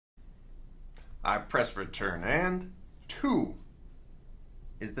I press return and 2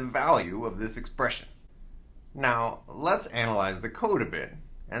 is the value of this expression. Now, let's analyze the code a bit,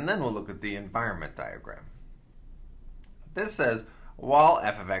 and then we'll look at the environment diagram. This says, while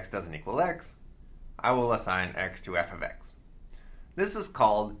f of x doesn't equal x, I will assign x to f of x. This is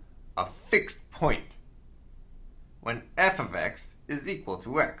called a fixed point. When f of x is equal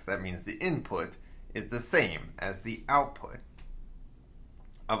to x, that means the input is the same as the output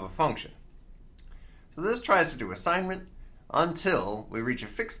of a function. So this tries to do assignment until we reach a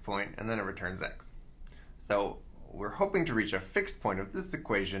fixed point, and then it returns x. So we're hoping to reach a fixed point of this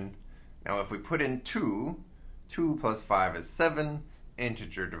equation. Now if we put in 2 plus 5 is 7,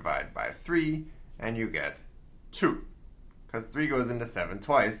 integer divide by 3, and you get 2. Because 3 goes into 7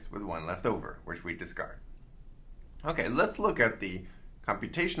 twice with 1 left over, which we discard. Okay, let's look at the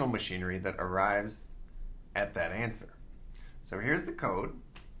computational machinery that arrives at that answer. So here's the code.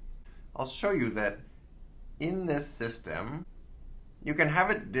 I'll show you that in this system, you can have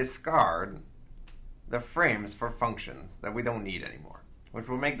it discard the frames for functions that we don't need anymore, which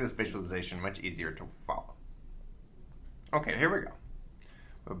will make this visualization much easier to follow. Okay, here we go.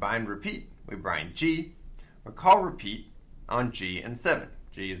 We bind repeat, we bind g, we call repeat on g and 7.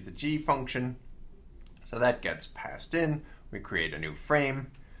 G is the g function, so that gets passed in. We create a new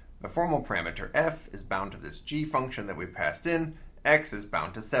frame. The formal parameter f is bound to this g function that we passed in. X is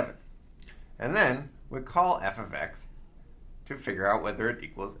bound to 7. And then we call f of x to figure out whether it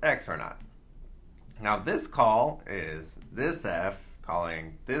equals x or not. Now this call is this f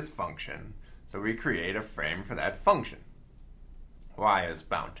calling this function, so we create a frame for that function. Y is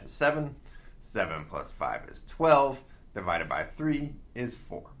bound to 7. 7 plus 5 is 12. Divided by 3 is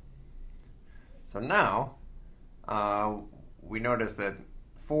 4. So now we notice that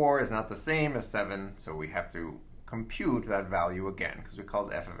 4 is not the same as 7, so we have to compute that value again because we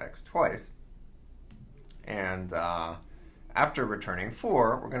called f of x twice. And after returning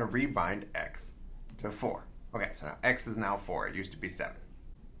 4, we're going to rebind x to 4. Okay, so now x is now 4. It used to be 7.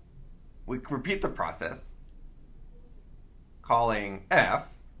 We repeat the process, calling f,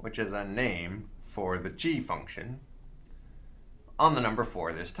 which is a name for the g function, on the number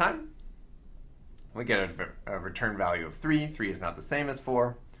 4 this time. We get a return value of 3. 3 is not the same as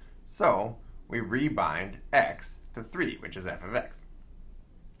 4. So we rebind x to 3, which is f of x.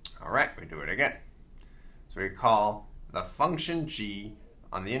 All right, we do it again. So we call the function g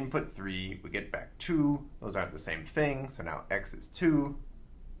on the input 3. We get back 2. Those aren't the same thing, so now x is 2.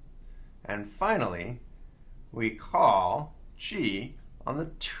 And finally, we call g on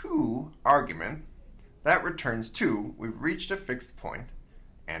the 2 argument. That returns 2. We've reached a fixed point,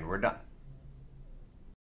 and we're done.